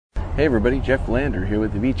Hey everybody, Jeff Lander here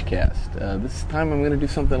with the BeachCast. This time I'm going to do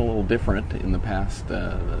something a little different. In the past,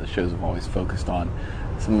 the shows have always focused on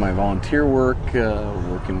some of my volunteer work,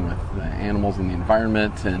 working with animals in the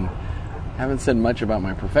environment, and haven't said much about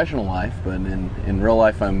my professional life, but in real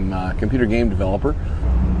life I'm a computer game developer.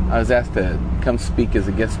 I was asked to come speak as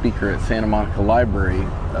a guest speaker at Santa Monica Library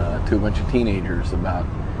to a bunch of teenagers about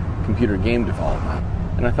computer game development.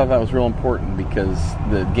 And I thought that was real important because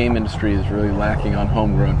the game industry is really lacking on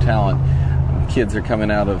homegrown talent. Kids are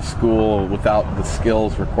coming out of school without the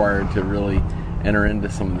skills required to really enter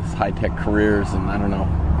into some of these high-tech careers, and I don't know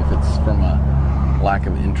if it's from a lack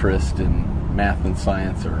of interest in math and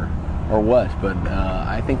science or what, but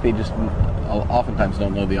I think they just oftentimes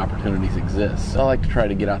don't know the opportunities exist. So I like to try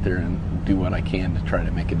to get out there and do what I can to try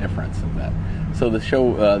to make a difference in that. So the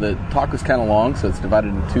show, the talk was kind of long, so it's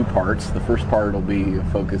divided into two parts. The first part will be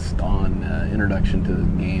focused on introduction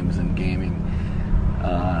to games and gaming,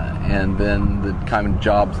 and then the kind of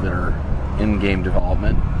jobs that are in game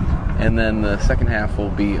development. And then the second half will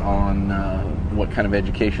be on what kind of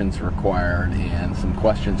education is required and some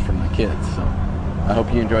questions from the kids. So I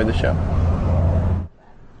hope you enjoy the show.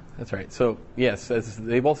 That's right. So, yes, as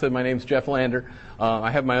they've all said, my name's Jeff Lander.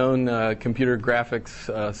 I have my own computer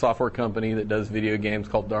graphics software company that does video games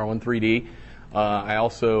called Darwin 3D. I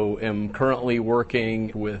also am currently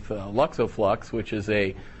working with Luxoflux, which is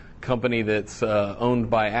a company that's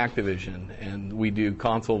owned by Activision, and we do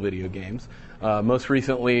console video games. Most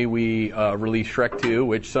recently, we released Shrek 2,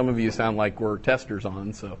 which some of you sound like we're testers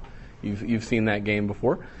on, so you've seen that game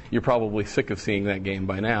before. You're probably sick of seeing that game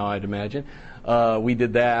by now, I'd imagine. We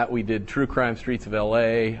did that. We did True Crime Streets of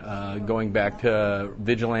L.A., going back to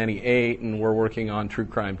Vigilante 8, and we're working on True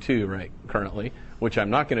Crime 2 right currently, which I'm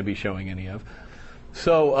not going to be showing any of.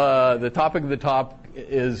 So the topic of the top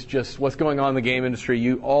is just what's going on in the game industry.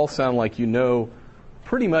 You all sound like you know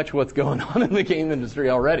pretty much what's going on in the game industry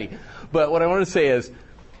already. But what I want to say is,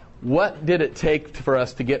 what did it take for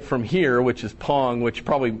us to get from here, which is Pong, which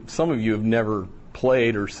probably some of you have never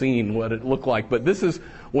played or seen what it looked like, but this is,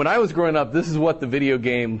 when I was growing up, this is what the video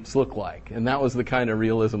games look like, and that was the kind of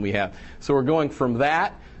realism we have. So we're going from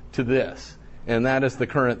that to this, and that is the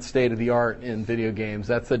current state of the art in video games.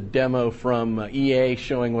 That's a demo from EA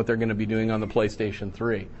showing what they're going to be doing on the PlayStation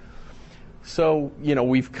 3. So, you know,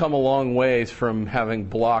 we've come a long ways from having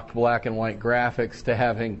blocked black and white graphics to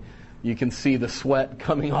having, you can see the sweat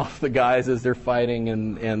coming off the guys as they're fighting,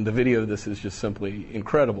 and the video of this is just simply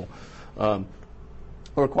incredible.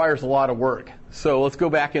 It requires a lot of work. So let's go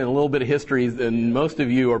back in a little bit of history, and most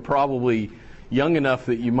of you are probably young enough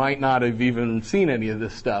that you might not have even seen any of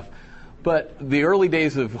this stuff. But the early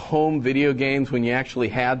days of home video games, when you actually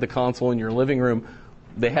had the console in your living room,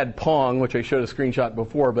 they had Pong, which I showed a screenshot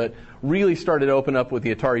before, but really started to open up with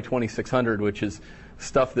the Atari 2600, which is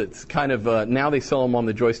stuff that's kind of, now they sell them on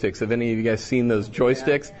the joysticks. Have any of you guys seen those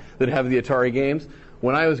joysticks that have the Atari games?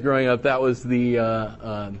 When I was growing up, that was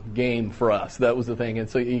the game for us. That was the thing. And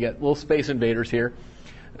so you got little Space Invaders here.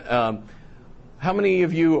 How many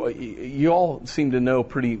of you all seem to know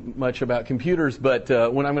pretty much about computers, but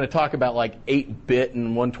when I'm going to talk about like 8-bit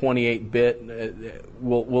and 128-bit,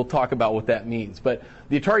 we'll talk about what that means. But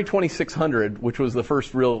the Atari 2600, which was the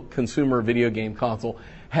first real consumer video game console,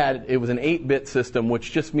 it was an 8-bit system,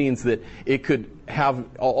 which just means that it could have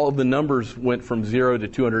all the numbers went from 0 to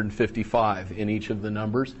 255 in each of the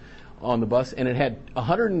numbers on the bus, and it had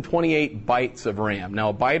 128 bytes of RAM. Now,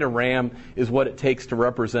 a byte of RAM is what it takes to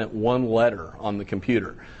represent one letter on the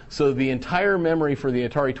computer. So the entire memory for the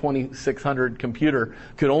Atari 2600 computer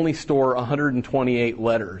could only store 128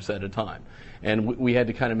 letters at a time, and we had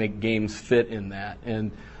to kind of make games fit in that.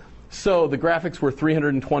 And so the graphics were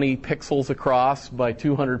 320 pixels across by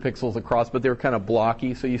 200 pixels across, but they were kind of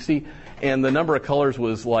blocky. So you see, and the number of colors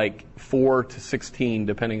was like 4 to 16,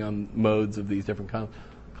 depending on modes of these different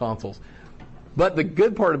consoles. But the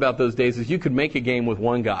good part about those days is you could make a game with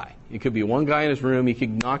one guy. It could be one guy in his room. He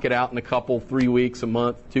could knock it out in a couple, 3 weeks, a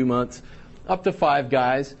month, 2 months, up to 5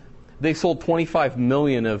 guys. They sold 25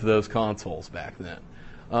 million of those consoles back then.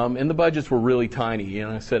 And the budgets were really tiny. You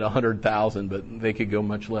know, I said 100,000, but they could go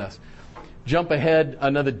much less. Jump ahead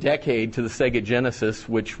another decade to the Sega Genesis,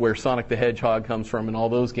 where Sonic the Hedgehog comes from and all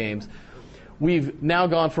those games. We've now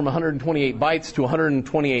gone from 128 bytes to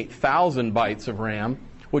 128,000 bytes of RAM,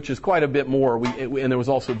 which is quite a bit more. And there was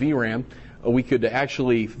also VRAM. We could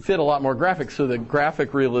actually fit a lot more graphics, so the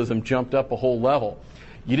graphic realism jumped up a whole level.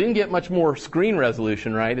 You didn't get much more screen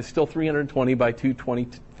resolution, right? It's still 320 by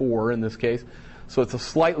 224 in this case. So it's a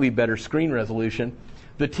slightly better screen resolution.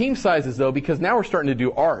 The team sizes, though, because now we're starting to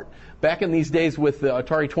do art. Back in these days with the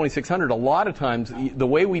Atari 2600, a lot of times the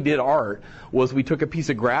way we did art was we took a piece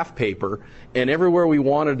of graph paper, and everywhere we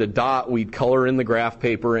wanted a dot, we'd color in the graph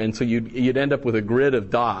paper, and so you'd end up with a grid of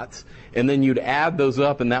dots, and then you'd add those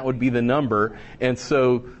up, and that would be the number. And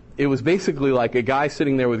so it was basically like a guy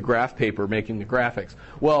sitting there with graph paper making the graphics.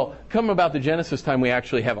 Well, come about the Genesis time, we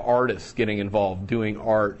actually have artists getting involved doing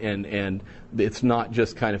art, and it's not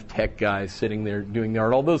just kind of tech guys sitting there doing the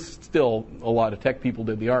art, although still a lot of tech people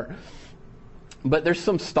did the art. But there's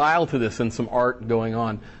some style to this and some art going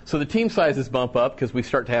on. So the team sizes bump up because we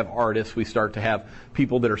start to have artists. We start to have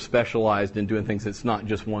people that are specialized in doing things. It's not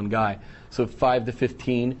just one guy. So 5 to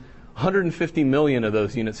 15, 150 million of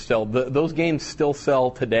those units sell. Those games still sell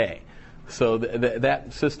today. So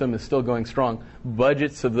that system is still going strong.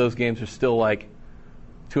 Budgets of those games are still like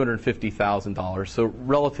 $250,000, so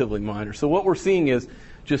relatively minor. So what we're seeing is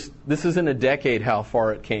just, this isn't a decade how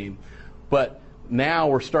far it came. But now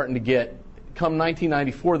we're starting to get, come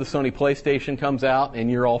 1994, the Sony PlayStation comes out, and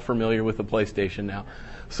you're all familiar with the PlayStation now.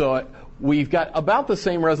 So we've got about the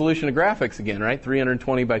same resolution of graphics again, right?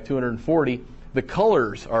 320 by 240. The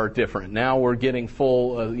colors are different. Now we're getting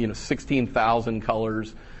full, 16,000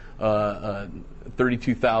 colors,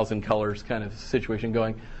 32,000 colors kind of situation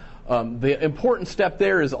going. The important step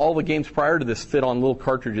there is all the games prior to this fit on little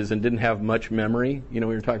cartridges and didn't have much memory. We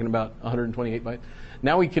were talking about 128 bytes.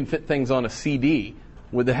 Now we can fit things on a CD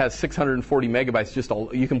that has 640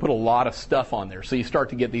 megabytes. You can put a lot of stuff on there. So you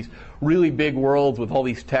start to get these really big worlds with all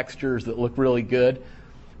these textures that look really good.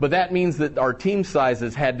 But that means that our team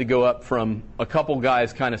sizes had to go up from a couple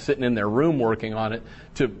guys kind of sitting in their room working on it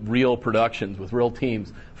to real productions with real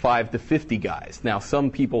teams, 5 to 50 guys. Now, some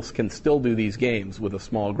people can still do these games with a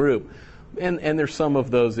small group. And there's some of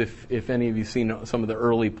those, if any of you seen some of the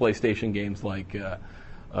early PlayStation games, like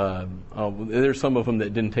there's some of them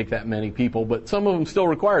that didn't take that many people, but some of them still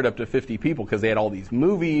required up to 50 people because they had all these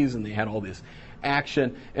movies and they had all this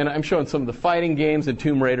action. And I'm showing some of the fighting games, and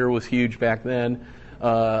Tomb Raider was huge back then.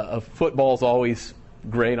 Football's always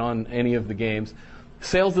great on any of the games.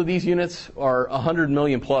 Sales of these units are 100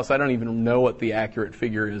 million plus. I don't even know what the accurate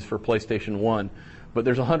figure is for PlayStation 1, but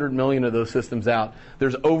there's 100 million of those systems out.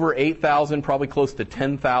 There's over 8,000, probably close to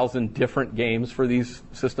 10,000 different games for these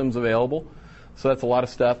systems available. So that's a lot of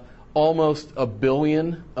stuff. Almost 1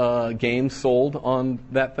 billion games sold on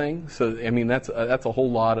that thing. So I mean that's a whole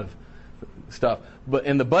lot of stuff.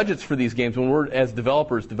 And the budgets for these games, when we're as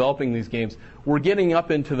developers developing these games, we're getting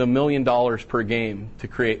up into the $1 million per game to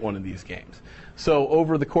create one of these games. So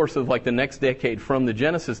over the course of like the next decade, from the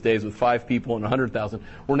Genesis days with 5 people and 100,000,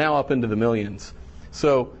 we're now up into the millions.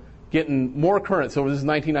 So getting more current. So this is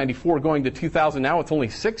 1994 going to 2000. Now it's only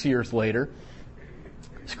 6 years later.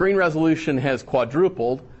 Screen resolution has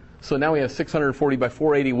quadrupled. So now we have 640 by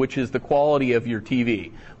 480, which is the quality of your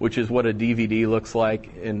TV, which is what a DVD looks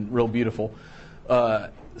like, and real beautiful.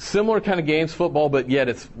 Similar kind of games, football, but yet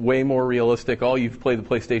it's way more realistic. All you've played the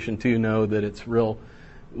PlayStation 2 know that it's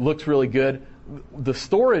looks really good. The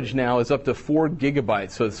storage now is up to 4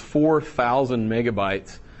 gigabytes, so it's 4,000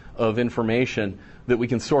 megabytes of information that we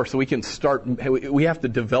can store. So we can start, we have to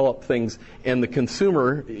develop things, and the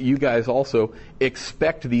consumer, you guys also,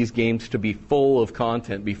 expect these games to be full of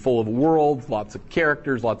content, be full of worlds, lots of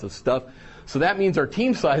characters, lots of stuff. So that means our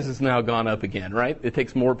team size has now gone up again, right? It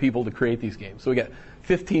takes more people to create these games. So we got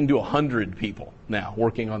 15 to 100 people now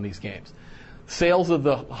working on these games. Sales of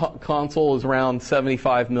the console is around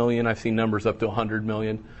 75 million. I've seen numbers up to 100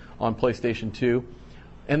 million on PlayStation 2.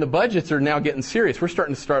 And the budgets are now getting serious. We're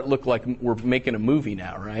starting to look like we're making a movie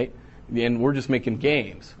now, right? And we're just making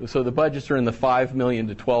games. So the budgets are in the $5 million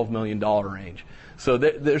to $12 million range. So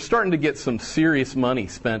they're starting to get some serious money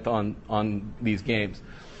spent on these games.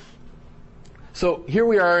 So here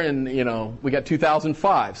we are in, we got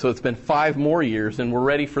 2005. So it's been 5 more years, and we're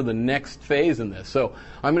ready for the next phase in this. So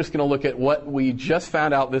I'm just going to look at what we just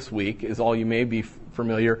found out this week, is all you may be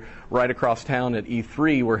familiar. Right across town at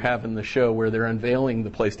E3, we're having the show where they're unveiling the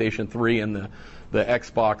PlayStation 3 and the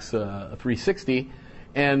Xbox 360.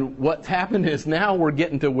 And what's happened is now we're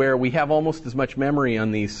getting to where we have almost as much memory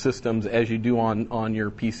on these systems as you do on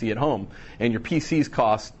your PC at home. And your PCs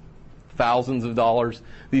cost thousands of dollars.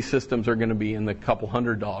 These systems are going to be in the couple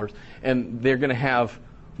 $100s. And they're going to have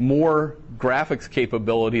more graphics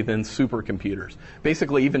capability than supercomputers.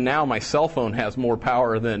 Basically, even now, my cell phone has more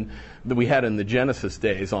power than we had in the Genesis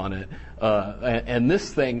days on it. And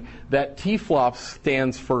this thing, that T-flops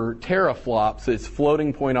stands for teraflops. It's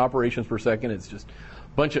floating point operations per second. It's just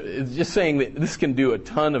It's just saying that this can do a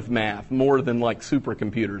ton of math, more than like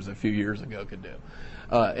supercomputers a few years ago could do.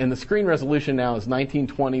 And the screen resolution now is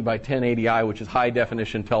 1920 by 1080i, which is high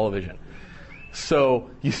definition television. So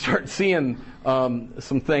you start seeing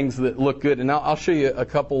some things that look good. And I'll show you a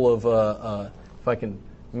couple of, if I can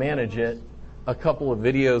manage it, a couple of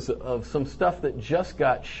videos of some stuff that just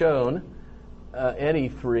got shown at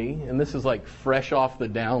E3. And this is like fresh off the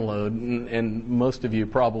download. And most of you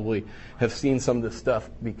probably have seen some of this stuff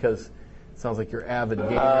because it sounds like you're avid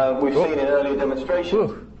gamer. We've seen an early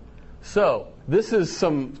demonstration. So this is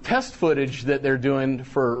some test footage that they're doing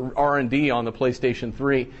for R&D on the PlayStation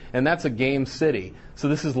 3, and that's a game city. So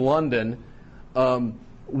this is London.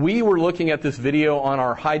 We were looking at this video on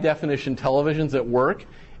our high-definition televisions at work,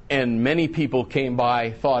 and many people came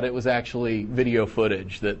by, thought it was actually video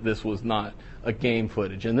footage, that this was not a game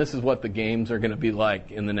footage. And this is what the games are going to be like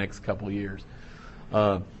in the next couple of years.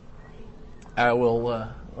 I will,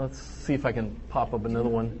 let's see if I can pop up another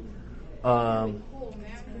one.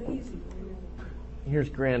 Here's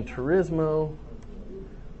Gran Turismo.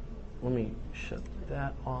 Let me shut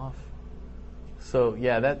that off. So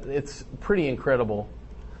yeah, it's pretty incredible.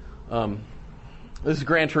 This is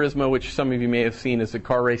Gran Turismo, which some of you may have seen as a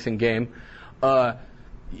car racing game.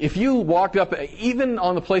 If you walked up, even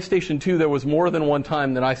on the PlayStation 2, there was more than one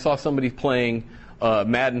time that I saw somebody playing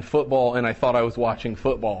Madden football and I thought I was watching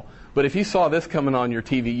football. But if you saw this coming on your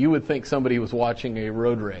TV, you would think somebody was watching a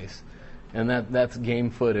road race. And that's game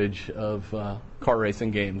footage of car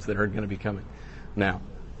racing games that are going to be coming now.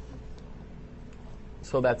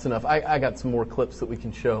 So that's enough. I got some more clips that we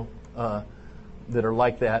can show that are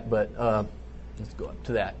like that, but let's go up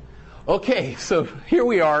to that. Okay, so here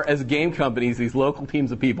we are as game companies, these local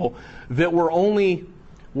teams of people that were only,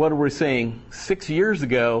 what are we saying, 6 years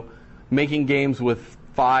ago, making games with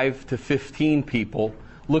 5 to 15 people,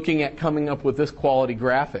 looking at coming up with this quality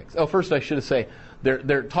graphics. Oh, first I should say,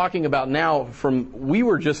 they're talking about now we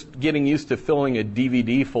were just getting used to filling a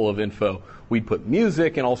DVD full of info. We'd put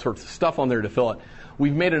music and all sorts of stuff on there to fill it.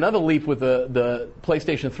 We've made another leap with the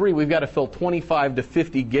PlayStation 3. We've got to fill 25 to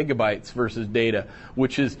 50 gigabytes versus data,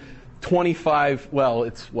 which is 25, well,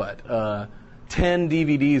 it's what, 10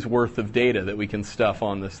 DVDs worth of data that we can stuff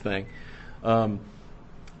on this thing.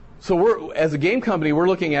 So as a game company, we're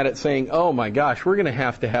looking at it saying, oh my gosh, we're going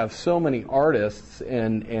to have so many artists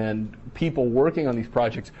and people working on these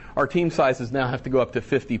projects. Our team sizes now have to go up to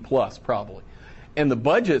 50 plus probably. And the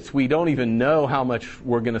budgets, we don't even know how much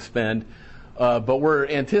we're going to spend, but we're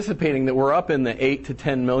anticipating that we're up in the $8 to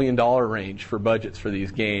 $10 million range for budgets for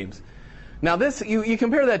these games. Now this, you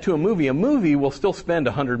compare that to a movie. A movie will still spend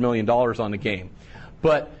 $100 million on a game.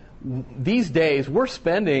 But these days, we're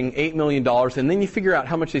spending $8 million, and then you figure out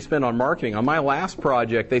how much they spend on marketing. On my last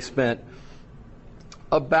project, they spent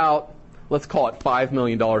about, let's call it $5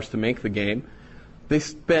 million to make the game. They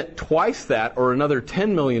spent twice that, or another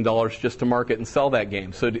 $10 million just to market and sell that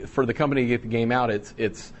game. So for the company to get the game out,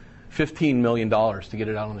 it's $15 million to get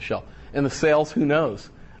it out on the shelf. And the sales, who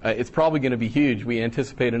knows? It's probably going to be huge. We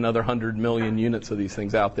anticipate another 100 million units of these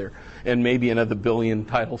things out there, and maybe another billion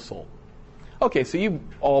titles sold. Okay, so you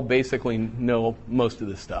all basically know most of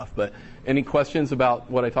this stuff, but any questions about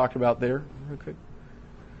what I talked about there?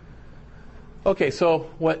 Okay,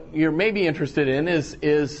 so what you're maybe interested in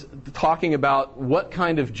is talking about what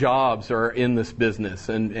kind of jobs are in this business,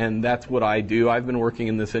 and that's what I do. I've been working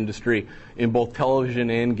in this industry in both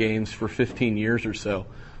television and games for 15 years or so.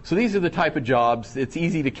 So these are the type of jobs. It's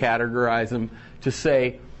easy to categorize them to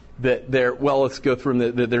say that let's go through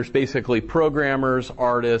them, that there's basically programmers,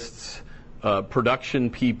 artists, production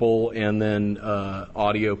people, and then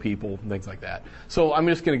audio people, things like that. So I'm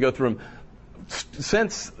just going to go through them.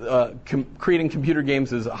 Since creating computer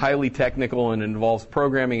games is highly technical and involves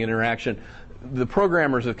programming and interaction, the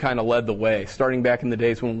programmers have kind of led the way, starting back in the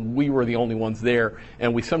days when we were the only ones there,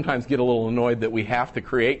 and we sometimes get a little annoyed that we have to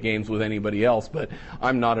create games with anybody else, but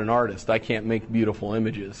I'm not an artist. I can't make beautiful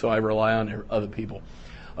images, so I rely on other people.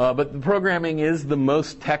 But the programming is the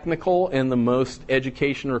most technical and the most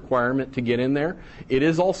education requirement to get in there. It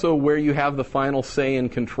is also where you have the final say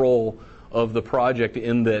and control of the project,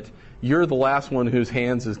 in that you're the last one whose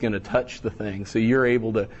hands is going to touch the thing. So you're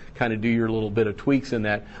able to kind of do your little bit of tweaks in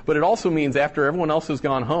that. But it also means after everyone else has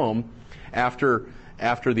gone home, after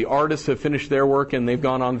the artists have finished their work and they've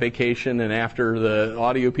gone on vacation, and after the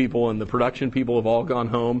audio people and the production people have all gone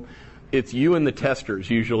home, it's you and the testers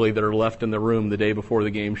usually that are left in the room the day before the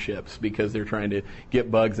game ships, because they're trying to get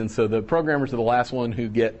bugs. And so the programmers are the last one who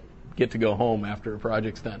get get to go home after a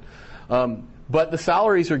project's done. But the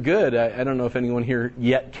salaries are good. I don't know if anyone here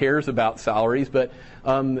yet cares about salaries, but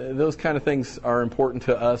those kind of things are important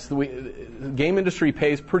to us. The game industry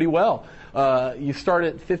pays pretty well. You start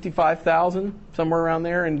at $55,000, somewhere around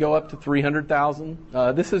there, and go up to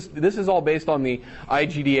 $300,000. This is all based on the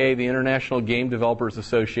IGDA, the International Game Developers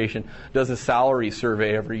Association, does a salary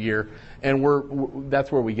survey every year, and that's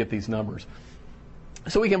where we get these numbers.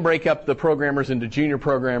 So we can break up the programmers into junior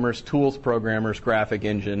programmers, tools programmers, graphic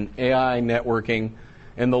engine, AI, networking,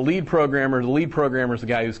 and the lead programmer is the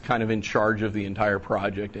guy who's kind of in charge of the entire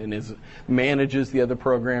project and manages the other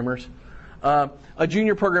programmers. A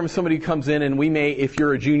junior programmer is somebody who comes in, and we may, if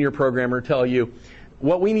you're a junior programmer, tell you,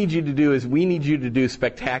 what we need you to do is we need you to do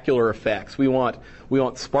spectacular effects. We want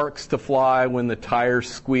sparks to fly when the tires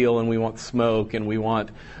squeal, and we want smoke, and we want.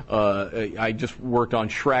 I just worked on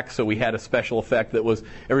Shrek, so we had a special effect that was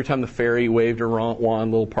every time the fairy waved her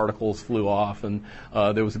wand, little particles flew off, and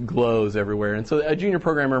there was glows everywhere. And so a junior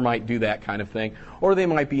programmer might do that kind of thing, or they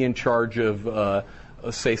might be in charge of.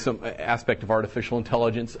 Say some aspect of artificial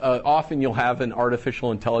intelligence. Often you'll have an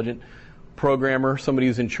artificial intelligent programmer, somebody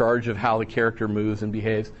who's in charge of how the character moves and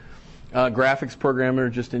behaves. Graphics programmer,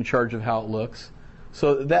 just in charge of how it looks.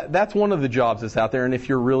 So that's one of the jobs that's out there, and if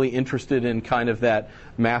you're really interested in kind of that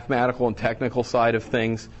mathematical and technical side of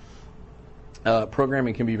things,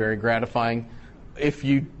 programming can be very gratifying.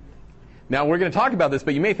 Now we're going to talk about this,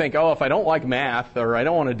 but you may think, if I don't like math, or I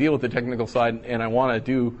don't want to deal with the technical side, and I want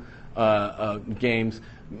to do games,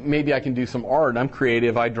 maybe I can do some art. I'm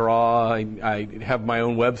creative. I draw. I have my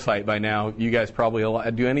own website by now. You guys probably,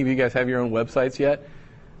 do any of you guys have your own websites yet?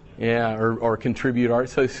 Yeah, or contribute art.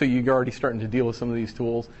 So you're already starting to deal with some of these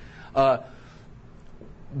tools.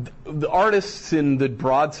 The artists in the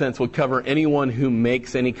broad sense would cover anyone who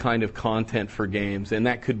makes any kind of content for games, and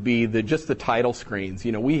that could be just the title screens.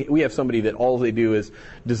 We have somebody that all they do is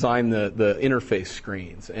design the interface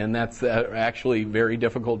screens, and that's actually a very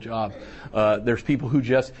difficult job. There's people who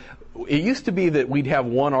it used to be that we'd have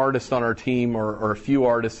one artist on our team or a few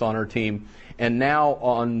artists on our team, and now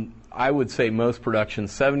on, I would say most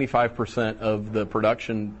productions, 75% of the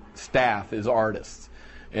production staff is artists,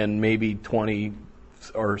 and maybe 20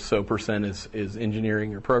 or so percent is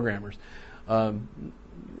engineering or programmers.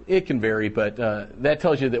 It can vary, but that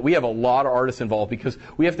tells you that we have a lot of artists involved, because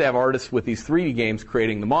we have to have artists with these 3D games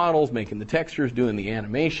creating the models, making the textures, doing the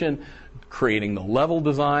animation, creating the level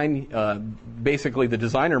design. Basically, the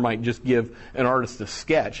designer might just give an artist a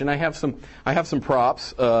sketch. And I have some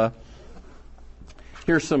props.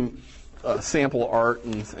 Here's some sample art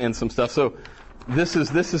and some stuff. So this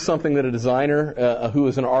is something that a designer who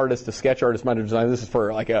is an artist, a sketch artist, might have designed. This is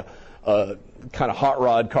for like a kind of hot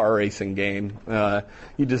rod car racing game.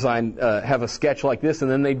 You have a sketch like this, and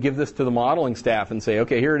then they'd give this to the modeling staff and say,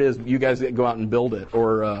 okay, here it is. You guys go out and build it.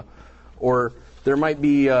 Or there might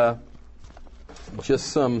be just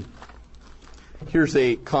some. Here's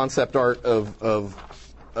a concept art of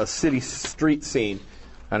a city street scene.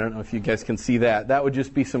 I don't know if you guys can see that. That would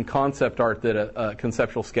just be some concept art that a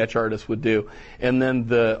conceptual sketch artist would do. And then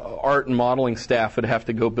the art and modeling staff would have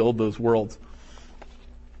to go build those worlds.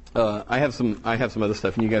 I have some other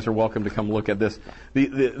stuff, and you guys are welcome to come look at this.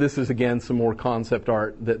 This is, again, some more concept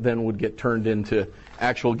art that then would get turned into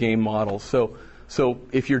actual game models. So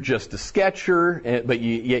if you're just a sketcher, but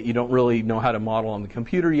yet you don't really know how to model on the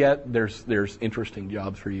computer yet, there's interesting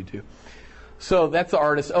jobs for you too. So that's the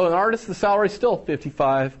artist. An artist, the salary is still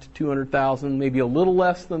 $55,000 to $200,000, maybe a little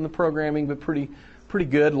less than the programming, but pretty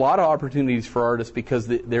good. A lot of opportunities for artists because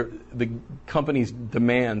the companies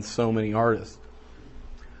demand so many artists.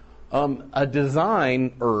 A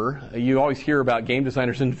designer, you always hear about game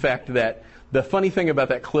designers. In fact, the funny thing about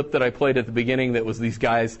that clip that I played at the beginning, that was these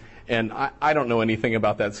guys, and I don't know anything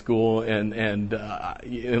about that school, and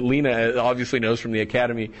Lena obviously knows from the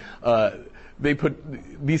academy. They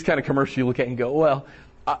put these kind of commercials you look at and go, well,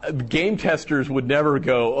 game testers would never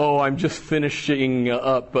go, I'm just finishing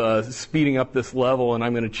up, speeding up this level, and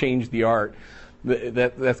I'm going to change the art.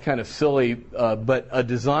 That's kind of silly. But a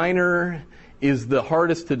designer is the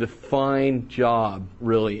hardest to define job,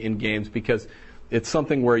 really, in games, because it's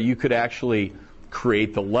something where you could actually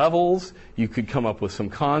create the levels, you could come up with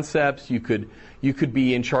some concepts, you could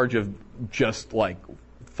be in charge of just like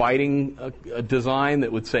fighting a design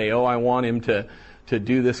that would say, I want him to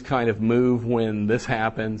do this kind of move when this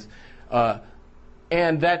happens. So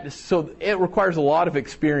it requires a lot of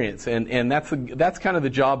experience, and that's kind of the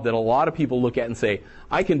job that a lot of people look at and say,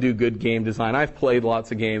 I can do good game design. I've played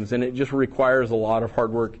lots of games, and it just requires a lot of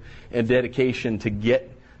hard work and dedication to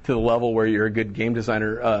get to the level where you're a good game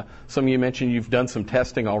designer. Some of you mentioned you've done some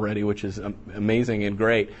testing already, which is amazing and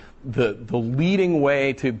great. The leading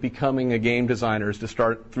way to becoming a game designer is to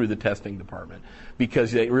start through the testing department,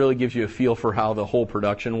 because it really gives you a feel for how the whole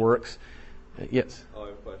production works. Yes? Oh, I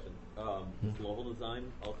have a question. Does level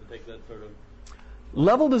design also take that sort of...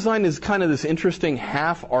 Level design is kind of this interesting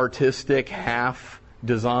half artistic, half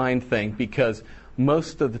design thing, because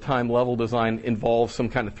most of the time level design involves some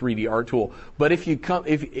kind of 3D art tool. But if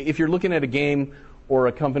you're looking at a game or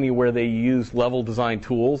a company where they use level design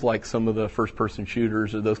tools, like some of the first-person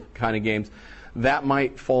shooters or those kind of games, that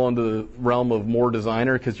might fall into the realm of more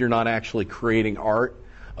designer, because you're not actually creating art.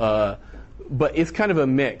 But it's kind of a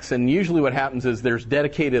mix, and usually what happens is there's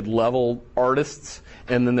dedicated level artists,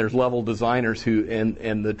 and then there's level designers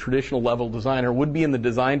and the traditional level designer would be in the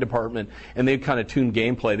design department, and they'd kind of tune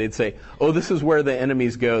gameplay. They'd say, oh, this is where the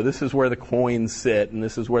enemies go, this is where the coins sit, and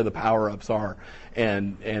this is where the power-ups are,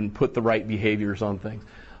 and put the right behaviors on things.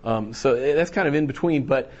 So that's kind of in between,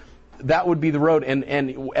 but that would be the road.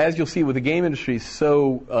 And as you'll see, with the game industry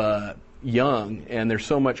so young, and there's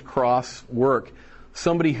so much cross work,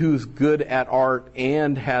 somebody who's good at art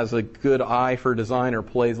and has a good eye for design or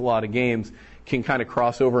plays a lot of games can kind of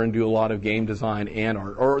cross over and do a lot of game design and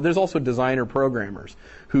art. Or there's also designer programmers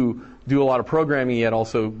who do a lot of programming yet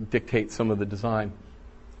also dictate some of the design.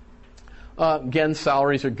 Again,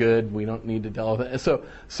 salaries are good. We don't need to delve into that.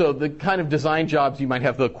 So the kind of design jobs, you might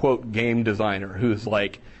have the, quote, game designer, who's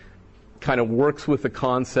like kind of works with the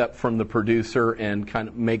concept from the producer and kind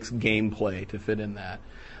of makes gameplay to fit in that.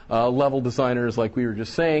 Level designers, like we were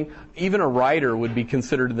just saying. Even a writer would be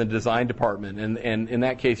considered in the design department. And in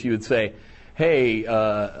that case, you would say, hey,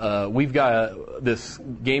 we've got this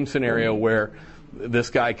game scenario where this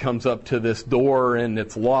guy comes up to this door and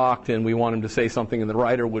it's locked and we want him to say something, and the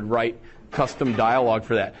writer would write custom dialogue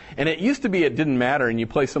for that. And it used to be it didn't matter, and you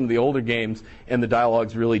play some of the older games and the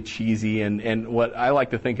dialogue's really cheesy. And what I like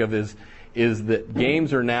to think of is that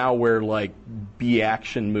games are now where like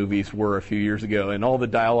B-action movies were a few years ago, and all the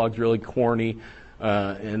dialogue's really corny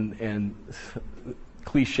and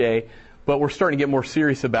cliche. But we're starting to get more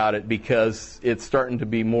serious about it because it's starting to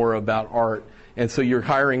be more about art. And so you're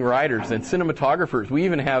hiring writers and cinematographers. We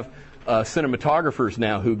even have cinematographers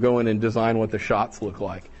now who go in and design what the shots look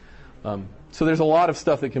like. So there's a lot of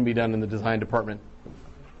stuff that can be done in the design department.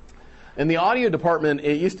 In the audio department,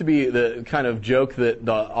 it used to be the kind of joke that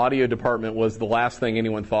the audio department was the last thing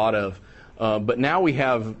anyone thought of. But now we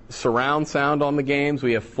have surround sound on the games.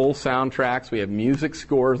 We have full soundtracks. We have music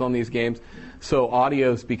scores on these games. So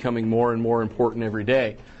audio is becoming more and more important every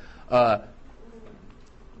day.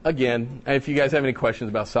 Again, if you guys have any questions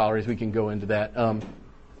about salaries, we can go into that.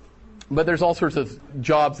 But there's all sorts of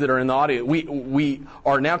jobs that are in the audio. We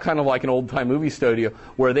are now kind of like an old-time movie studio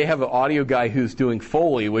where they have an audio guy who's doing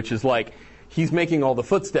Foley, which is like he's making all the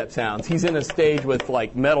footstep sounds. He's in a stage with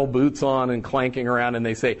like metal boots on and clanking around, and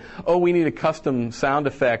they say, oh, we need a custom sound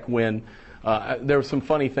effect when there were some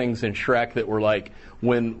funny things in Shrek that were like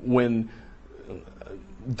when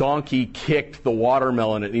Donkey kicked the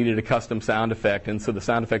watermelon, it needed a custom sound effect, and so the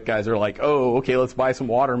sound effect guys are like, oh, okay, let's buy some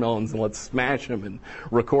watermelons and let's smash them and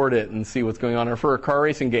record it and see what's going on. Or for a car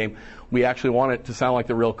racing game, we actually want it to sound like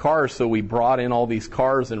the real cars, so we brought in all these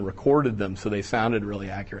cars and recorded them so they sounded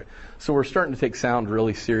really accurate. So we're starting to take sound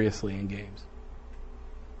really seriously in games.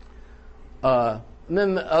 And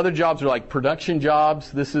then the other jobs are like production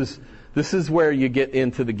jobs. This is where you get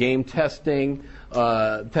into the game testing,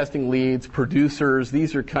 testing leads, producers.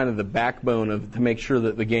 These are kind of the backbone to make sure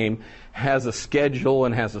that the game has a schedule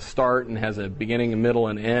and has a start and has a beginning, a middle,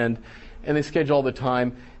 and end. And they schedule all the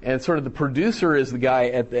time. And sort of the producer is the guy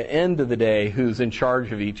at the end of the day who's in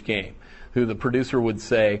charge of each game, who the producer would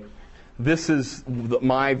say, this is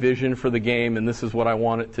my vision for the game and this is what I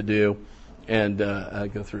want it to do, and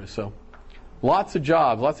go through. So lots of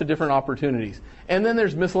jobs, lots of different opportunities. And then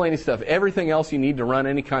there's miscellaneous stuff. Everything else you need to run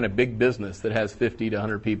any kind of big business that has 50 to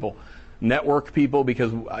 100 people. Network people,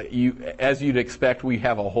 because as you'd expect, we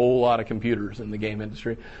have a whole lot of computers in the game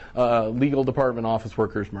industry. Legal department, office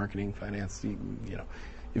workers, marketing, finance. You know,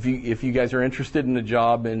 if you guys are interested in a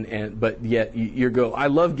job, but yet you go, I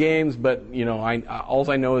love games, but you know,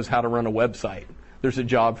 all I know is how to run a website. There's a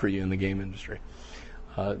job for you in the game industry.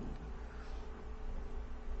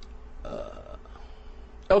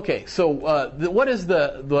 Okay, so what is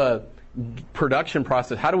the production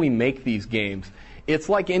process? How do we make these games? It's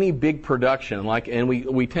like any big production, and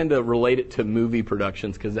we tend to relate it to movie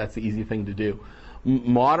productions because that's the easy thing to do.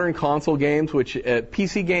 Modern console games, which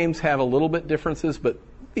PC games have a little bit differences, but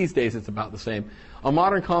these days it's about the same. A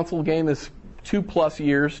modern console game is 2+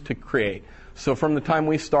 years to create. So from the time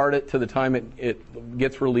we start it to the time it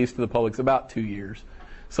gets released to the public, it's about 2 years.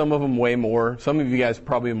 Some of them way more. Some of you guys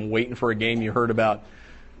probably have been waiting for a game you heard about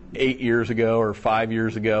 8 years ago or 5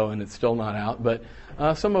 years ago, and it's still not out. But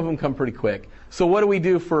some of them come pretty quick. So what do we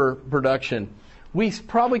do for production? We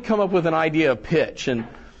probably come up with an idea of pitch, and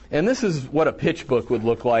this is what a pitch book would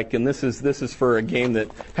look like. And this is for a game that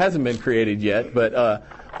hasn't been created yet, but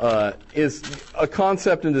is a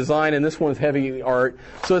concept and design, and this one's heavy art.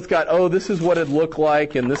 So it's got, this is what it'd look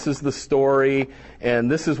like, and this is the story, and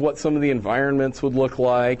this is what some of the environments would look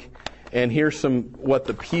like, and here's what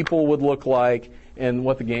the people would look like, and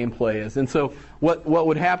what the gameplay is. And so what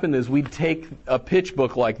would happen is we'd take a pitch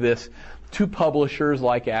book like this to publishers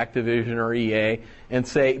like Activision or EA and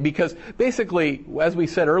say, because basically, as we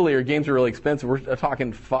said earlier, games are really expensive. We're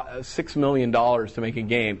talking $6 million to make a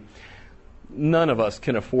game. None of us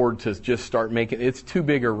can afford to just start making it's too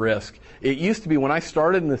big a risk. It used to be when I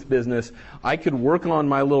started in this business, I could work on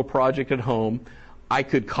my little project at home. I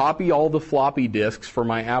could copy all the floppy disks for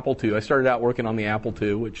my Apple II. I started out working on the Apple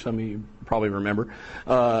II, which some of you probably remember.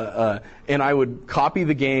 And I would copy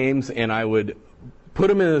the games, and I would put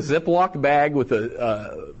them in a Ziploc bag with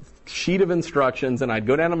a sheet of instructions, and I'd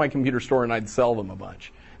go down to my computer store and I'd sell them a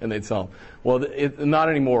bunch. And they'd sell them. Well, not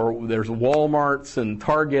anymore. There's Walmarts and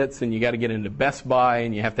Targets, and you got to get into Best Buy,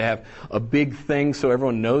 and you have to have a big thing so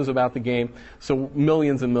everyone knows about the game. So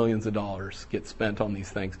millions and millions of dollars get spent on these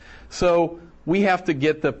things. So we have to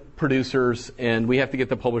get the producers and we have to get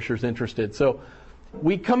the publishers interested. So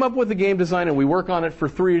we come up with the game design, and we work on it for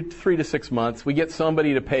three to 6 months. We get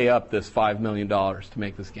somebody to pay up this $5 million to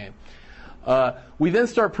make this game. We then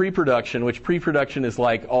start pre-production, which pre-production is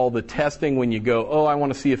like all the testing when you go, I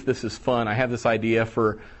want to see if this is fun. I have this idea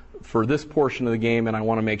for this portion of the game, and I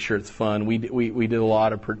want to make sure it's fun. We did a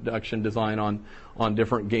lot of production design on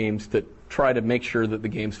different games to try to make sure that the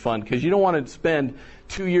game's fun, because you don't want to spend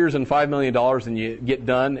 2 years and $5 million and you get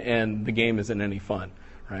done and the game isn't any fun,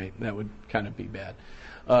 right? That would kind of be bad.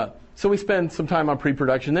 So we spend some time on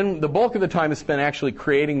pre-production. Then the bulk of the time is spent actually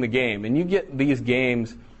creating the game, and you get these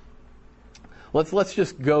games. Let's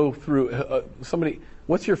just go through somebody.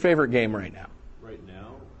 What's your favorite game right now? Right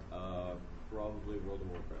now, probably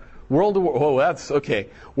World of Oh, Warcraft. that's okay.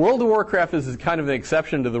 World of Warcraft is kind of an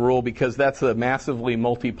exception to the rule because that's a massively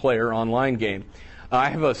multiplayer online game. I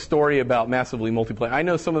have a story about massively multiplayer. I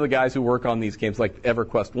know some of the guys who work on these games, like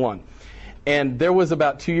EverQuest 1. And there was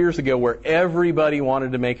about 2 years ago where everybody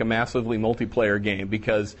wanted to make a massively multiplayer game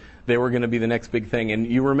because they were going to be the next big thing. And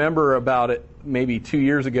you remember about it maybe 2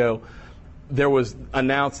 years ago, there was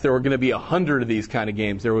announced there were going to be 100 of these kind of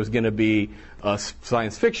games. There was going to be a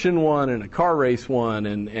science fiction one and a car race one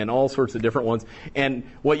and all sorts of different ones. And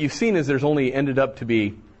what you've seen is there's only ended up to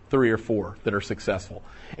be 3 or 4 that are successful.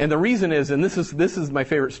 And the reason is, and this is my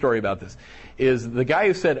favorite story about this, is the guy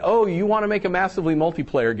who said, you want to make a massively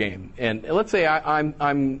multiplayer game. And let's say I'm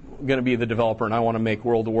going to be the developer and I want to make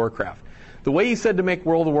World of Warcraft. The way he said to make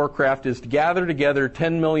World of Warcraft is to gather together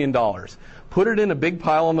 $10 million, put it in a big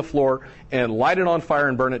pile on the floor, and light it on fire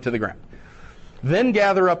and burn it to the ground. Then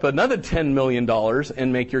gather up another $10 million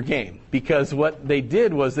and make your game. Because what they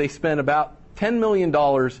did was they spent about $10 million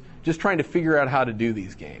just trying to figure out how to do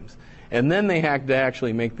these games. And then they had to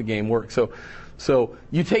actually make the game work. So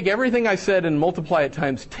you take everything I said and multiply it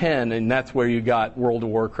times 10, and that's where you got World of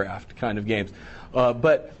Warcraft kind of games.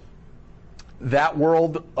 But that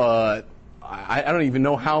world, I don't even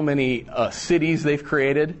know how many cities they've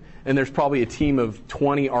created, and there's probably a team of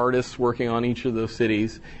 20 artists working on each of those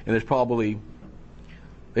cities, and they probably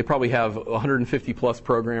have 150 plus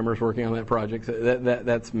programmers working on that project.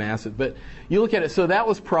 That's massive. But you look at it, so that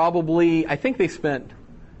was probably, I think they spent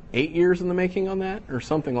 8 years in the making on that, or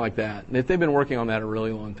something like that. And they've been working on that a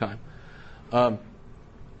really long time.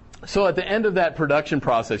 So at the end of that production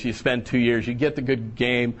process, you spend 2 years, you get the good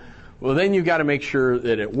game. Well, then you got to make sure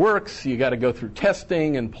that it works. You got to go through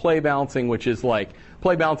testing and play balancing, which is like,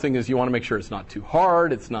 play balancing is you want to make sure it's not too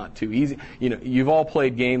hard, it's not too easy. You know, you've all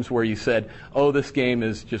played games where you said, this game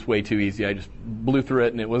is just way too easy. I just blew through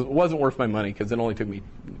it and it wasn't worth my money because it only took me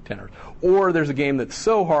 10 hours. Or there's a game that's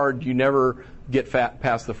so hard you never get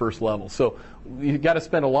past the first level. So you've got to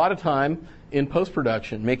spend a lot of time in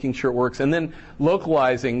post-production making sure it works. And then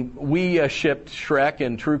localizing. We shipped Shrek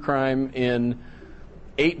and True Crime in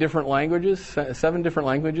 8 different languages, 7 different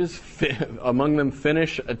languages, among them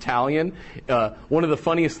Finnish, Italian. One of the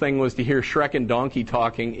funniest things was to hear Shrek and Donkey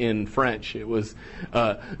talking in French. It was,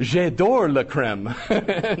 j'adore la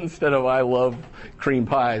crème, instead of I love cream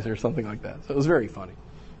pies or something like that. So it was very funny.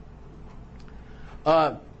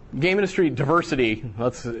 Game industry diversity.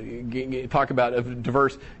 Let's talk about a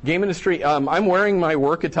diverse game industry. I'm wearing my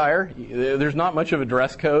work attire. There's not much of a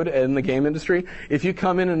dress code in the game industry. If you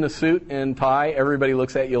come in a suit and tie, everybody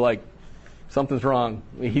looks at you like something's wrong.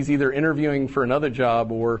 He's either interviewing for another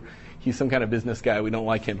job or he's some kind of business guy. We don't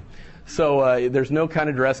like him. So there's no kind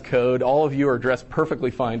of dress code. All of you are dressed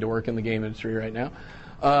perfectly fine to work in the game industry right now.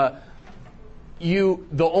 The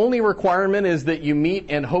only requirement is that you meet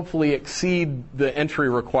and hopefully exceed the entry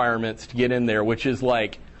requirements to get in there, which is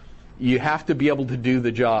like you have to be able to do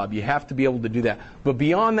the job. You have to be able to do that. But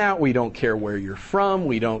beyond that, we don't care where you're from.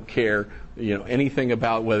 We don't care, anything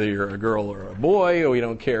about whether you're a girl or a boy, or we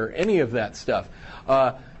don't care any of that stuff.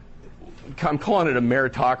 I'm calling it a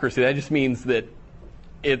meritocracy. That just means that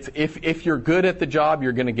if you're good at the job,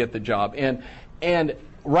 you're going to get the job. And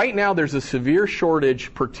right now, there's a severe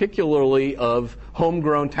shortage, particularly of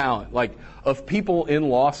homegrown talent, like of people in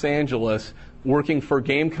Los Angeles working for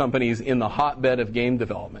game companies in the hotbed of game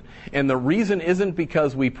development. And the reason isn't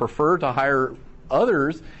because we prefer to hire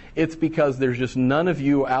others, it's because there's just none of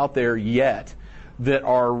you out there yet that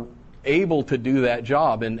are able to do that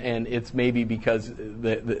job, and it's maybe because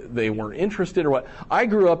they weren't interested or what. I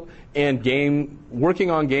grew up in working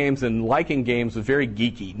on games and liking games was very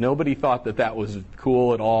geeky. Nobody thought that was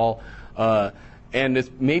cool at all, and it's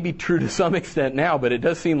maybe true to some extent now, but it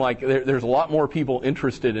does seem like there's a lot more people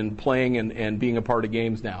interested in playing and being a part of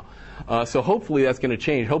games now. So hopefully that's going to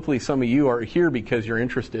change. Hopefully some of you are here because you're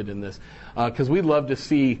interested in this, because we'd love to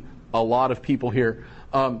see a lot of people here.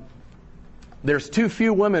 There's too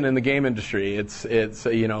few women in the game industry. It's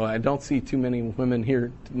I don't see too many women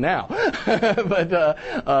here now,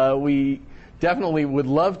 but we definitely would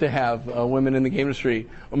love to have women in the game industry.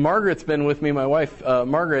 Margaret's been with me. My wife,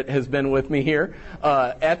 Margaret, has been with me here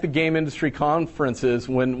at the game industry conferences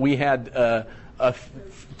when we had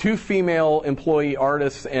two female employee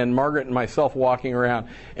artists and Margaret and myself walking around,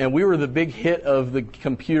 and we were the big hit of the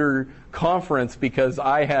computer conference because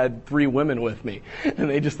I had 3 women with me, and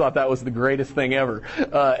they just thought that was the greatest thing ever.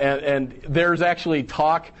 And there's actually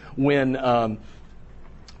talk when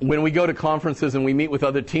we go to conferences and we meet with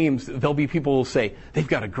other teams, there'll be people who will say, they've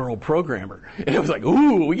got a girl programmer. And it was like,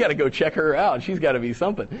 ooh, we got to go check her out. She's got to be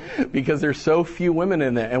something. Because there's so few women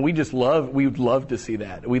in there. And we would love to see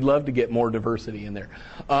that. We'd love to get more diversity in there.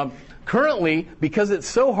 Currently, because it's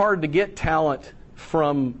so hard to get talent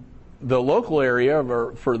from the local area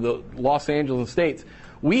or for the Los Angeles states,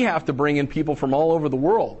 we have to bring in people from all over the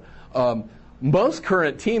world. Most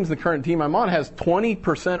current teams, the current team I'm on, has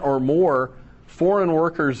 20% or more foreign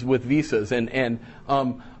workers with visas, and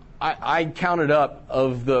I counted up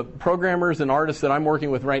of the programmers and artists that I'm working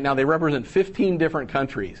with right now. They represent 15 different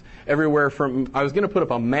countries, everywhere from, I was going to put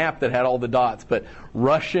up a map that had all the dots, but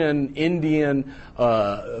Russian, Indian,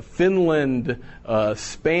 Finland,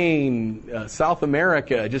 Spain, South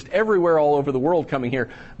America, just everywhere all over the world coming here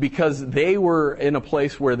because they were in a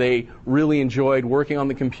place where they really enjoyed working on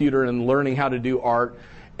the computer and learning how to do art.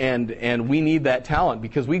 And we need that talent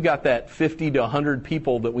because we've got that 50 to 100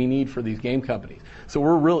 people that we need for these game companies. So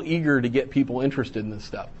we're real eager to get people interested in this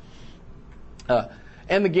stuff.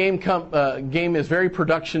 And the game is very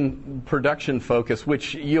production focused,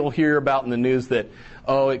 which you'll hear about in the news that,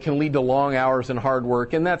 it can lead to long hours and hard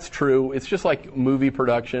work. And that's true. It's just like movie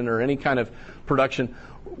production or any kind of production.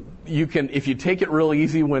 You can, if you take it real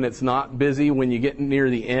easy when it's not busy, when you get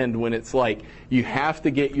near the end, when it's like you have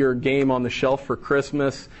to get your game on the shelf for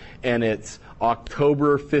Christmas and it's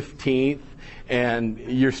October 15th and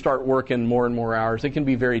you start working more and more hours, it can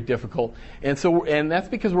be very difficult. And that's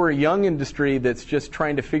because we're a young industry that's just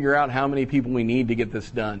trying to figure out how many people we need to get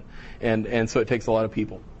this done. And so it takes a lot of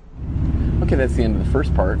people. Okay, that's the end of the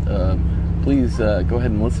first part. Please go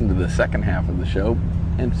ahead and listen to the second half of the show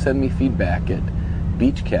and send me feedback at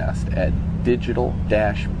BeachCast at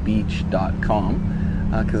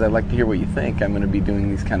digital-beach.com because I'd like to hear what you think. I'm going to be doing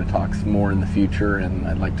these kind of talks more in the future, and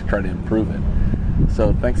I'd like to try to improve it.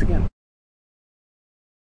 So thanks again.